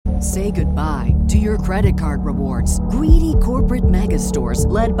Say goodbye to your credit card rewards. Greedy corporate mega stores,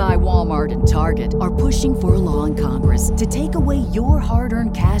 led by Walmart and Target, are pushing for a law in Congress to take away your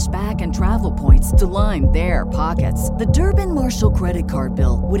hard-earned cash back and travel points to line their pockets. The Durbin-Marshall credit card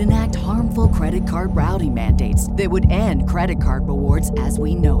bill would enact harmful credit card routing mandates that would end credit card rewards as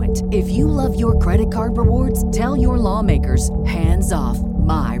we know it. If you love your credit card rewards, tell your lawmakers, hands off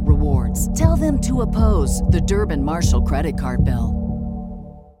my rewards. Tell them to oppose the Durbin-Marshall credit card bill.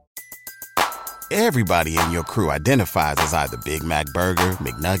 Everybody in your crew identifies as either Big Mac Burger,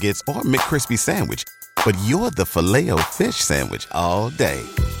 McNuggets, or McCrispy Sandwich. But you're the Filet-O-Fish Sandwich all day.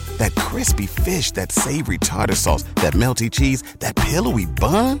 That crispy fish, that savory tartar sauce, that melty cheese, that pillowy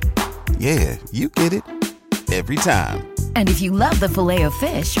bun. Yeah, you get it. Every time. And if you love the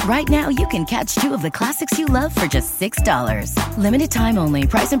Filet-O-Fish, right now you can catch two of the classics you love for just $6. Limited time only.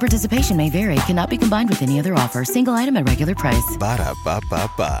 Price and participation may vary. Cannot be combined with any other offer. Single item at regular price.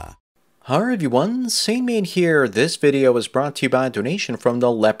 Ba-da-ba-ba-ba. Hi everyone, Sandman here. This video was brought to you by a donation from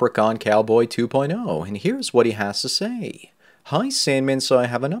the Leprechaun Cowboy 2.0, and here's what he has to say. Hi Sandman, so I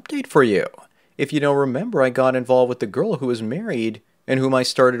have an update for you. If you don't remember, I got involved with the girl who was married and whom I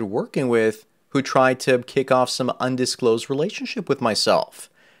started working with, who tried to kick off some undisclosed relationship with myself.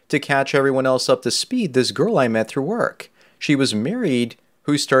 To catch everyone else up to speed, this girl I met through work. She was married,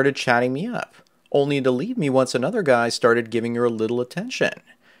 who started chatting me up, only to leave me once another guy started giving her a little attention.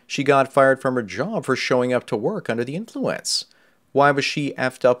 She got fired from her job for showing up to work under the influence. Why was she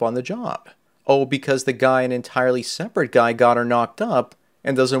effed up on the job? Oh, because the guy, an entirely separate guy, got her knocked up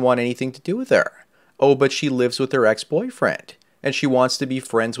and doesn't want anything to do with her. Oh, but she lives with her ex-boyfriend, and she wants to be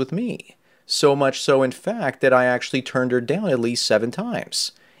friends with me. So much so, in fact, that I actually turned her down at least 7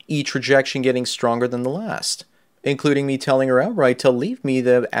 times, each rejection getting stronger than the last, including me telling her outright to leave me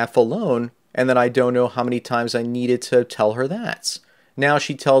the F alone, and that I don't know how many times I needed to tell her that. Now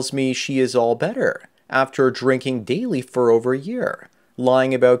she tells me she is all better, after drinking daily for over a year,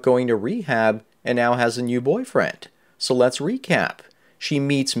 lying about going to rehab, and now has a new boyfriend. So let's recap. She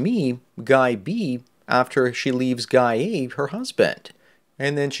meets me, Guy B, after she leaves Guy A, her husband.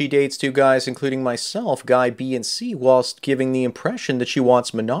 And then she dates 2 guys, including myself, Guy B and C, whilst giving the impression that she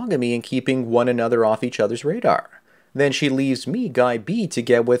wants monogamy and keeping one another off each other's radar. Then she leaves me, Guy B, to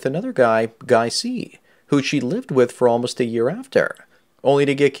get with another guy, Guy C, who she lived with for almost a year after, only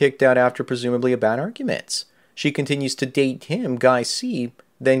to get kicked out after presumably a bad argument. She continues to date him, Guy C,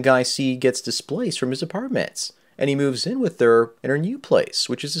 then Guy C gets displaced from his apartments, and he moves in with her in her new place,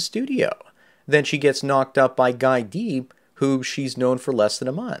 which is a studio. Then she gets knocked up by Guy D, who she's known for less than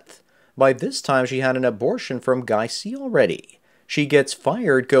a month. By this time, she had an abortion from Guy C already. She gets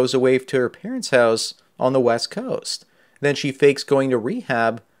fired, goes away to her parents' house on the West Coast. Then she fakes going to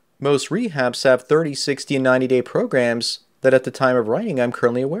rehab. Most rehabs have 30, 60, and 90-day programs that at the time of writing I'm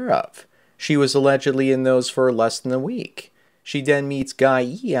currently aware of. She was allegedly in those for less than a week. She then meets Guy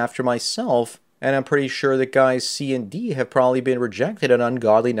E after myself, and I'm pretty sure that guys C and D have probably been rejected an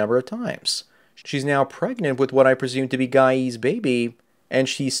ungodly number of times. She's now pregnant with what I presume to be Guy E's baby, and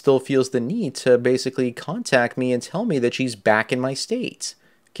she still feels the need to basically contact me and tell me that she's back in my state.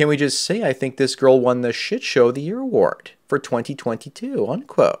 Can we just say I think this girl won the Shit Show of the Year award for 2022,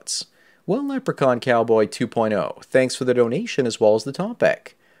 unquotes. Well, Leprechaun Cowboy 2.0, thanks for the donation as well as the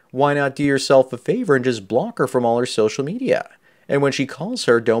topic. Why not do yourself a favor and just block her from all her social media? And when she calls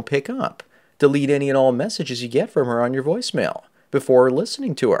her, don't pick up. Delete any and all messages you get from her on your voicemail before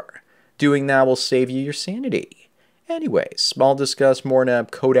listening to her. Doing that will save you your sanity. Anyways, I'll discuss more in a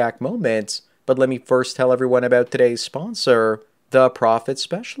Kodak moment, but let me first tell everyone about today's sponsor, the Profit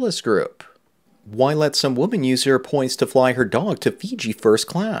Specialist Group. Why let some woman use her points to fly her dog to Fiji first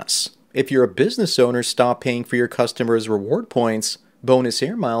class? If you're a business owner, stop paying for your customers' reward points, bonus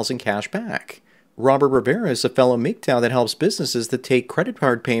air miles, and cash back. Robert Rivera is a fellow MGTOW that helps businesses that take credit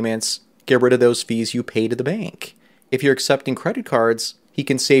card payments get rid of those fees you pay to the bank. If you're accepting credit cards, he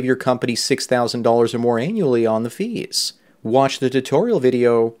can save your company $6,000 or more annually on the fees. Watch the tutorial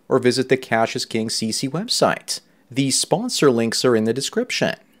video or visit the Cash is King CC website. These sponsor links are in the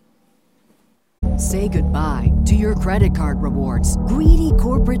description. Say goodbye to your credit card rewards. Greedy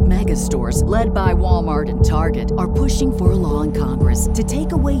corporate mega stores, led by Walmart and Target, are pushing for a law in Congress to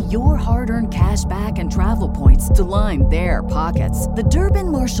take away your hard-earned cash back and travel points to line their pockets. The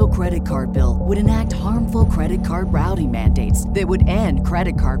Durbin-Marshall credit card bill would enact harmful credit card routing mandates that would end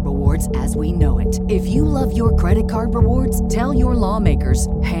credit card rewards as we know it. If you love your credit card rewards, tell your lawmakers,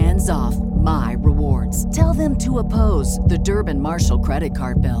 hands off my rewards. Tell them to oppose the Durbin-Marshall credit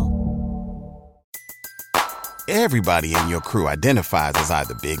card bill. Everybody in your crew identifies as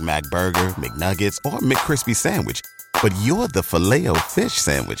either Big Mac Burger, McNuggets, or McCrispy Sandwich. But you're the Filet-O-Fish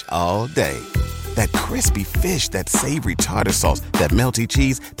Sandwich all day. That crispy fish, that savory tartar sauce, that melty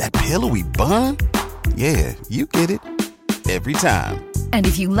cheese, that pillowy bun. Yeah, you get it. Every time. And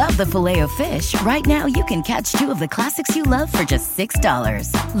if you love the Filet-O-Fish, right now you can catch two of the classics you love for just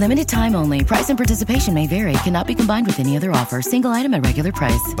 $6. Limited time only. Price and participation may vary. Cannot be combined with any other offer. Single item at regular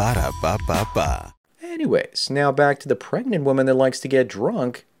price. Ba-da-ba-ba-ba. Anyways, now back to the pregnant woman that likes to get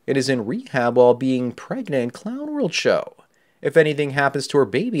drunk. It is in rehab while being pregnant Clown World show. If anything happens to her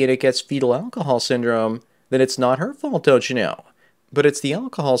baby and it gets fetal alcohol syndrome, then it's not her fault, don't you know? But it's the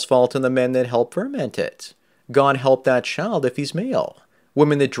alcohol's fault and the men that help ferment it. God help that child if he's male.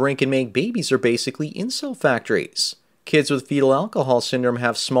 Women that drink and make babies are basically incel factories. Kids with fetal alcohol syndrome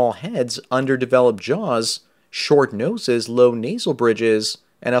have small heads, underdeveloped jaws, short noses, low nasal bridges,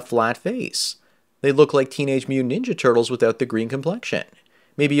 and a flat face. They look like Teenage Mutant Ninja Turtles without the green complexion.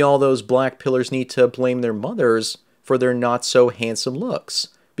 Maybe all those black pillars need to blame their mothers for their not-so-handsome looks,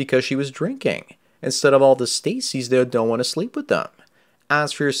 because she was drinking, instead of all the Stacys that don't want to sleep with them.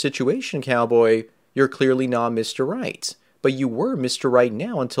 As for your situation, cowboy, you're clearly not Mr. Right, but you were Mr. Right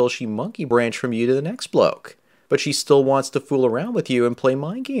now until she monkey branched from you to the next bloke. But she still wants to fool around with you and play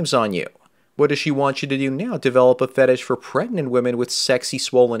mind games on you. What does she want you to do now? Develop a fetish for pregnant women with sexy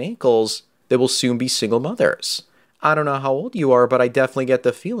swollen ankles that will soon be single mothers? I don't know how old you are, but I definitely get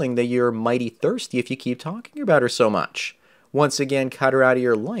the feeling that you're mighty thirsty if you keep talking about her so much. Once again, cut her out of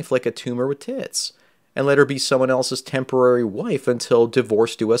your life like a tumor with tits, and let her be someone else's temporary wife until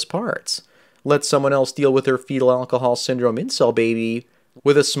divorce do us part. Let someone else deal with her fetal alcohol syndrome incel baby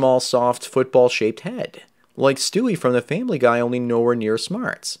with a small, soft, football-shaped head. Like Stewie from the Family Guy, only nowhere near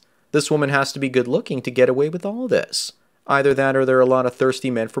smart. This woman has to be good-looking to get away with all of this. Either that or there are a lot of thirsty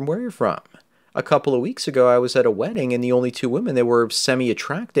men from where you're from. A couple of weeks ago, I was at a wedding, and the only two women that were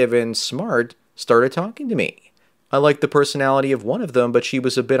semi-attractive and smart started talking to me. I liked the personality of one of them, but she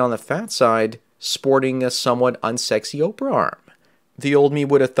was a bit on the fat side, sporting a somewhat unsexy Oprah arm. The old me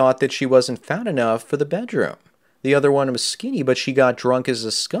would have thought that she wasn't fat enough for the bedroom. The other one was skinny, but she got drunk as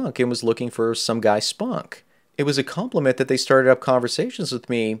a skunk and was looking for some guy's spunk. It was a compliment that they started up conversations with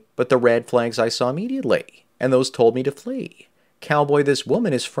me, but the red flags I saw immediately, and those told me to flee. Cowboy, this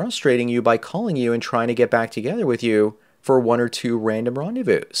woman is frustrating you by calling you and trying to get back together with you for one or two random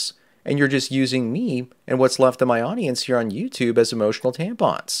rendezvous. And you're just using me and what's left of my audience here on YouTube as emotional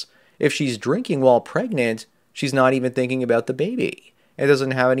tampons. If she's drinking while pregnant, she's not even thinking about the baby and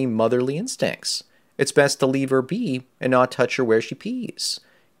doesn't have any motherly instincts. It's best to leave her be and not touch her where she pees.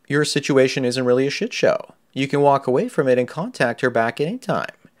 Your situation isn't really a shit show. You can walk away from it and contact her back at any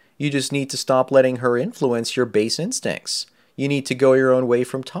time. You just need to stop letting her influence your base instincts. You need to go your own way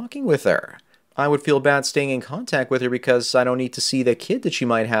from talking with her. I would feel bad staying in contact with her because I don't need to see the kid that she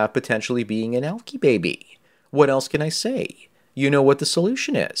might have potentially being an alky baby. What else can I say? You know what the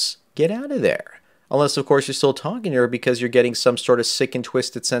solution is. Get out of there. Unless, of course, you're still talking to her because you're getting some sort of sick and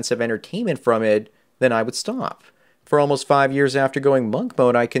twisted sense of entertainment from it, then I would stop. For almost 5 years after going monk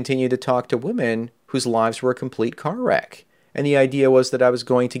mode, I continued to talk to women whose lives were a complete car wreck. And the idea was that I was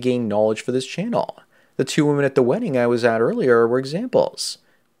going to gain knowledge for this channel. The two women at the wedding I was at earlier were examples.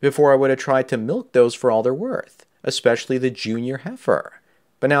 Before I would have tried to milk those for all they're worth, especially the junior heifer.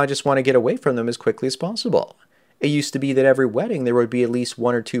 But now I just want to get away from them as quickly as possible. It used to be that every wedding there would be at least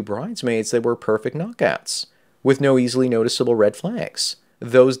one or two bridesmaids that were perfect knockouts, with no easily noticeable red flags.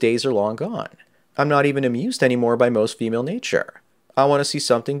 Those days are long gone. I'm not even amused anymore by most female nature. I want to see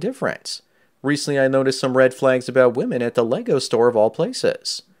something different. Recently I noticed some red flags about women at the Lego store of all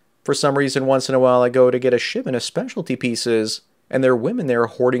places. For some reason, once in a while I go to get a shipment of specialty pieces, and there are women there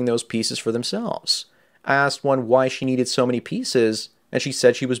hoarding those pieces for themselves. I asked one why she needed so many pieces, and she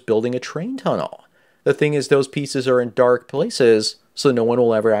said she was building a train tunnel. The thing is, those pieces are in dark places, so no one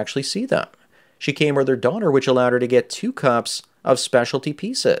will ever actually see them. She came with her daughter, which allowed her to get 2 cups of specialty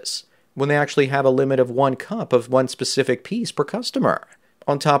pieces, when they actually have a limit of 1 cup of one specific piece per customer.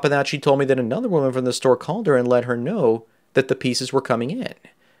 On top of that, she told me that another woman from the store called her and let her know that the pieces were coming in.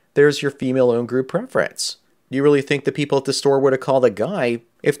 There's your female-owned group preference. Do you really think the people at the store would have called a guy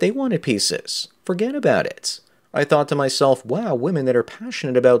if they wanted pieces? Forget about it. I thought to myself, wow, women that are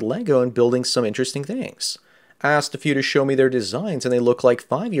passionate about Lego and building some interesting things. I asked a few to show me their designs and they look like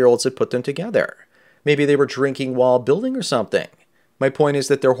 5-year-olds that put them together. Maybe they were drinking while building or something. My point is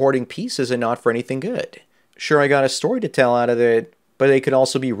that they're hoarding pieces and not for anything good. Sure, I got a story to tell out of it, but they could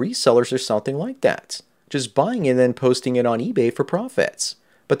also be resellers or something like that. Just buying it and then posting it on eBay for profits.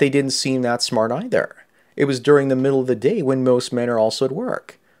 But they didn't seem that smart either. It was during the middle of the day when most men are also at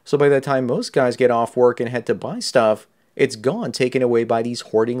work. So by the time most guys get off work and head to buy stuff, it's gone, taken away by these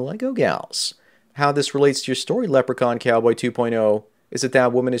hoarding Lego gals. How this relates to your story, Leprechaun Cowboy 2.0, is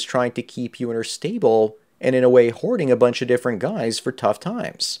that woman is trying to keep you in her stable and in a way hoarding a bunch of different guys for tough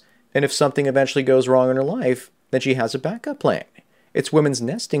times. And if something eventually goes wrong in her life, then she has a backup plan. It's women's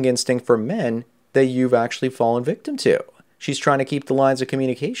nesting instinct for men that you've actually fallen victim to. She's trying to keep the lines of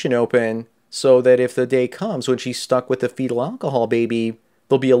communication open so that if the day comes when she's stuck with a fetal alcohol baby,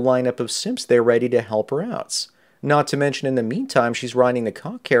 there'll be a lineup of simps there ready to help her out. Not to mention in the meantime, she's riding the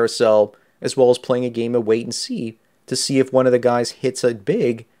cock carousel as well as playing a game of wait and see to see if one of the guys hits it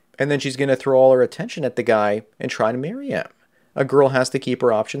big, and then she's going to throw all her attention at the guy and try to marry him. A girl has to keep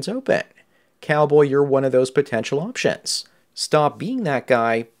her options open. Cowboy, you're one of those potential options. Stop being that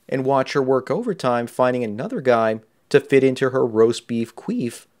guy and watch her work overtime finding another guy to fit into her roast beef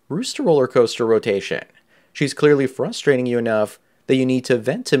queef rooster roller coaster rotation. She's clearly frustrating you enough that you need to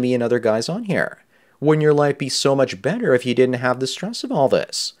vent to me and other guys on here. Wouldn't your life be so much better if you didn't have the stress of all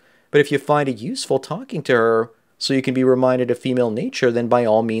this? But if you find it useful talking to her so you can be reminded of female nature, then by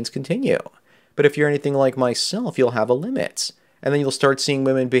all means continue. But if you're anything like myself, you'll have a limit. And then you'll start seeing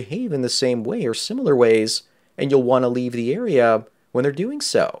women behave in the same way or similar ways, and you'll want to leave the area when they're doing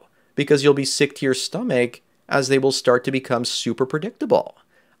so, because you'll be sick to your stomach as they will start to become super predictable.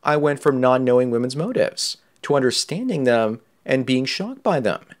 I went from not knowing women's motives, to understanding them and being shocked by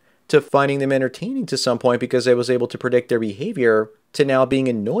them, to finding them entertaining to some point because I was able to predict their behavior, to now being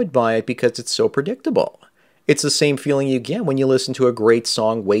annoyed by it because it's so predictable. It's the same feeling you get when you listen to a great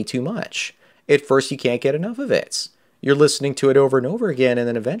song way too much. At first you can't get enough of it. You're listening to it over and over again, and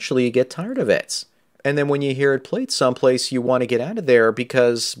then eventually you get tired of it. And then when you hear it played someplace, you want to get out of there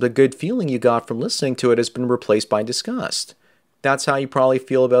because the good feeling you got from listening to it has been replaced by disgust. That's how you probably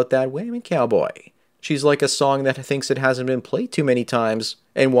feel about that Wayman Cowboy. She's like a song that thinks it hasn't been played too many times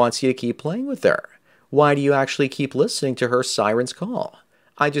and wants you to keep playing with her. Why do you actually keep listening to her siren's call?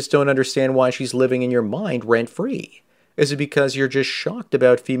 I just don't understand why she's living in your mind rent-free. Is it because you're just shocked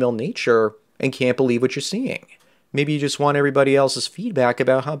about female nature and can't believe what you're seeing? Maybe you just want everybody else's feedback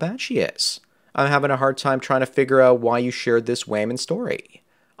about how bad she is. I'm having a hard time trying to figure out why you shared this Wayman story.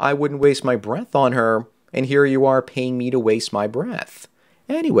 I wouldn't waste my breath on her, and here you are paying me to waste my breath.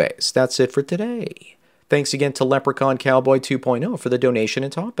 Anyways, that's it for today. Thanks again to Leprechaun Cowboy 2.0 for the donation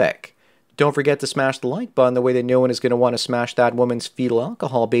and topic. Don't forget to smash the like button the way that no one is going to want to smash that woman's fetal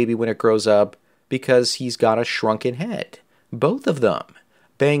alcohol baby when it grows up because he's got a shrunken head. Both of them.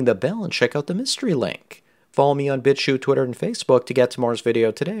 Bang the bell and check out the mystery link. Follow me on BitChute, Twitter, and Facebook to get tomorrow's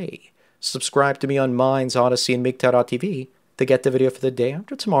video today. Subscribe to me on Minds, Odyssey, and MGTOW.tv to get the video for the day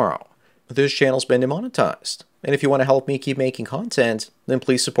after tomorrow. This channel's been demonetized, and if you want to help me keep making content, then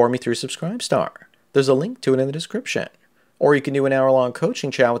please support me through Subscribestar. There's a link to it in the description. Or you can do an hour-long coaching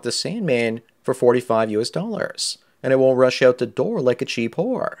chat with the Sandman for $45 and it won't rush out the door like a cheap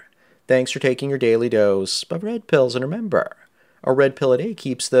whore. Thanks for taking your daily dose of red pills, and remember, a red pill a day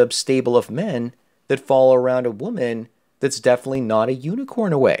keeps the stable of men that follow around a woman that's definitely not a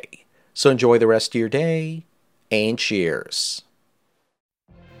unicorn away. So enjoy the rest of your day, and cheers.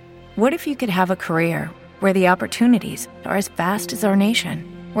 What if you could have a career where the opportunities are as vast as our nation,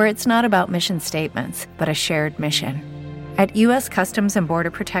 where it's not about mission statements, but a shared mission? At U.S. Customs and Border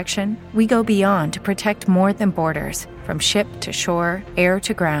Protection, we go beyond to protect more than borders. From ship to shore, air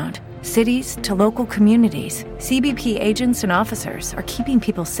to ground, cities to local communities, CBP agents and officers are keeping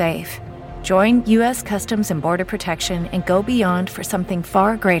people safe. Join U.S. Customs and Border Protection and go beyond for something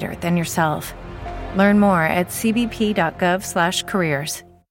far greater than yourself. Learn more at cbp.gov/careers.